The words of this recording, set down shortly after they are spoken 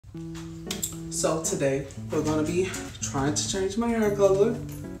So today we're gonna be trying to change my hair color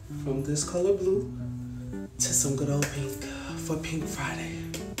from this color blue to some good old pink for Pink Friday.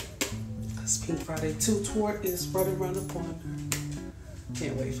 Because Pink Friday 2 tour is right around the corner.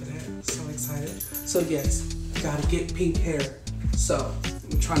 Can't wait for that. So excited. So yes, gotta get pink hair. So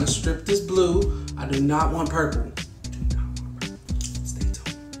I'm trying to strip this blue. I do not want purple. Stay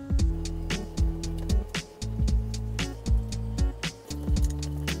tuned.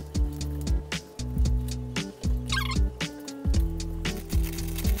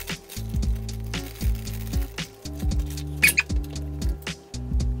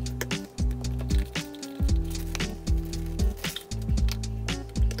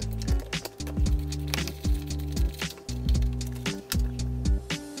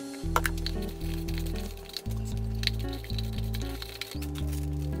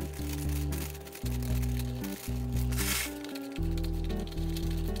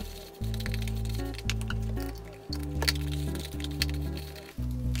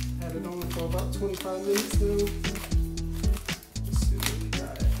 For about 25 minutes now. Let's see what we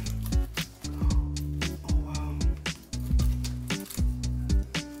got. Oh wow.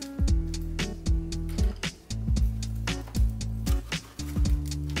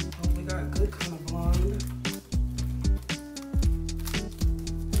 Oh, we got good kind of blonde.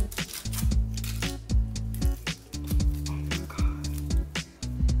 Oh my god.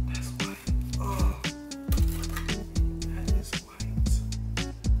 That's white. Oh. That is white.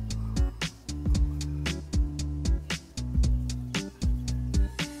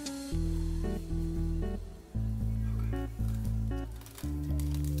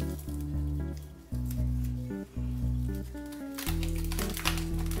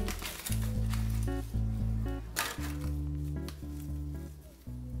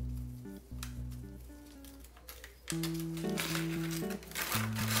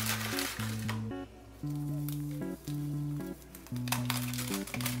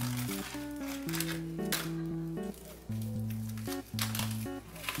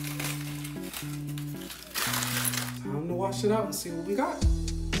 Time to wash it out and see what we got.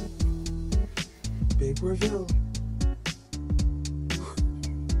 Big reveal.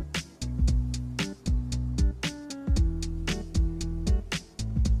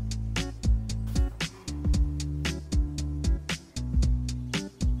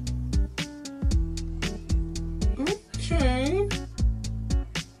 Okay.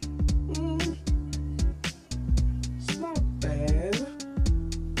 It's not bad.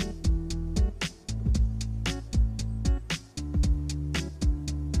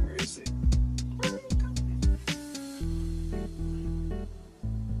 Where is it?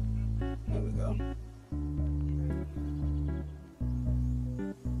 There we go.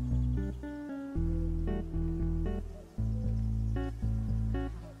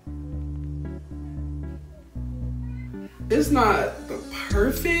 It's not the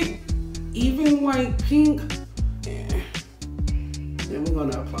perfect even white pink. Yeah. Then we're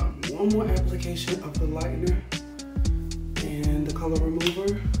gonna apply one more application of the lightener and the color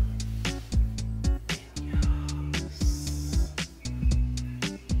remover. Yes.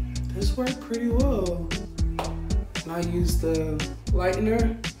 This worked pretty well. And I used the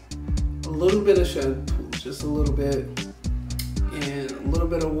lightener, a little bit of shampoo, just a little bit, and a little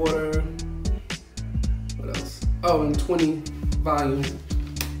bit of water. What else? Oh, and 20 volume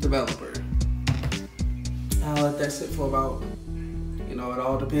developer. I'll let that sit for about, you know, it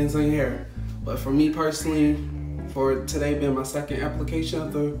all depends on your hair. But for me personally, for today being my second application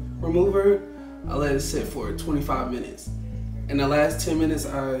of the remover, I let it sit for 25 minutes. And the last 10 minutes,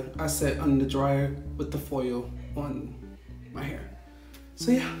 I set under the dryer with the foil on my hair. So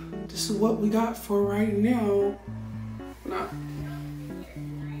yeah, this is what we got for right now. Not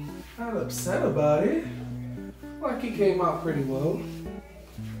upset about it. Like it came out pretty well.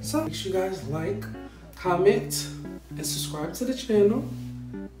 So make sure you guys like, comment, and subscribe to the channel.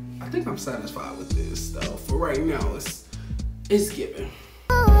 I think I'm satisfied with this though. For right now, it's giving.